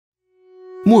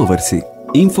Muoversi.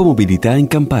 Infomobilità in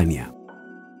Campania.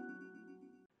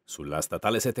 Sulla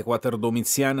statale 74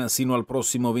 Domiziana sino al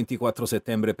prossimo 24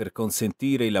 settembre per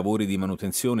consentire i lavori di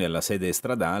manutenzione alla sede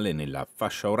stradale nella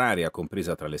fascia oraria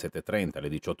compresa tra le 7.30 e le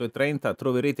 18.30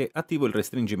 troverete attivo il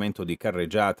restringimento di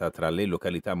carreggiata tra le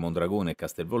località Mondragone e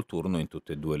Castelvolturno in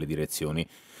tutte e due le direzioni.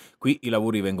 Qui i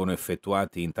lavori vengono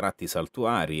effettuati in tratti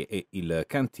saltuari e il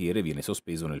cantiere viene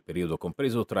sospeso nel periodo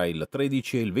compreso tra il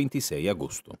 13 e il 26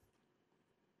 agosto.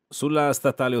 Sulla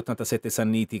statale 87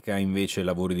 Sannitica invece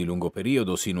lavori di lungo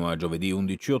periodo sino a giovedì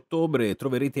 11 ottobre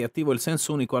troverete attivo il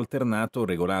senso unico alternato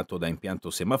regolato da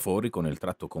impianto semaforico nel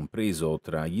tratto compreso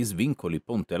tra gli svincoli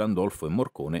Ponte Landolfo e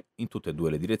Morcone in tutte e due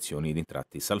le direzioni in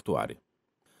tratti saltuari.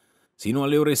 Sino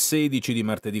alle ore 16 di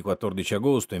martedì 14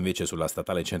 agosto invece sulla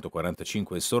statale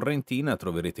 145 Sorrentina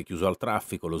troverete chiuso al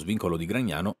traffico lo svincolo di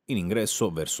Gragnano in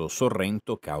ingresso verso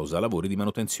Sorrento causa lavori di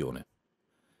manutenzione.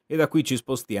 E da qui ci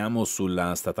spostiamo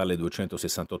sulla statale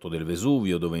 268 del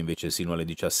Vesuvio, dove invece sino alle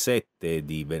 17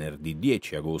 di venerdì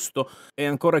 10 agosto è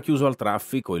ancora chiuso al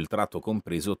traffico il tratto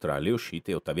compreso tra le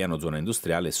uscite Ottaviano Zona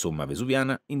Industriale e Somma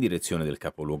Vesuviana in direzione del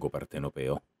capoluogo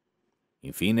partenopeo.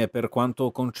 Infine, per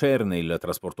quanto concerne il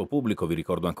trasporto pubblico, vi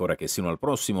ricordo ancora che sino al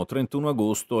prossimo 31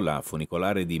 agosto la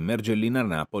funicolare di Mergellina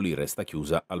Napoli resta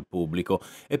chiusa al pubblico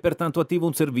e pertanto attivo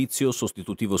un servizio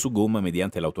sostitutivo su gomma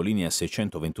mediante l'autolinea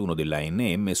 621 della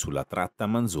ANM sulla tratta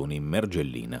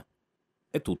Manzoni-Mergellina.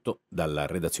 È tutto dalla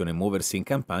redazione Muoversi in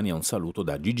Campania, un saluto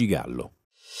da Gigi Gallo.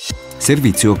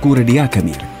 Servizio a cura di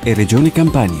Acamir e Regione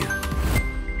Campania.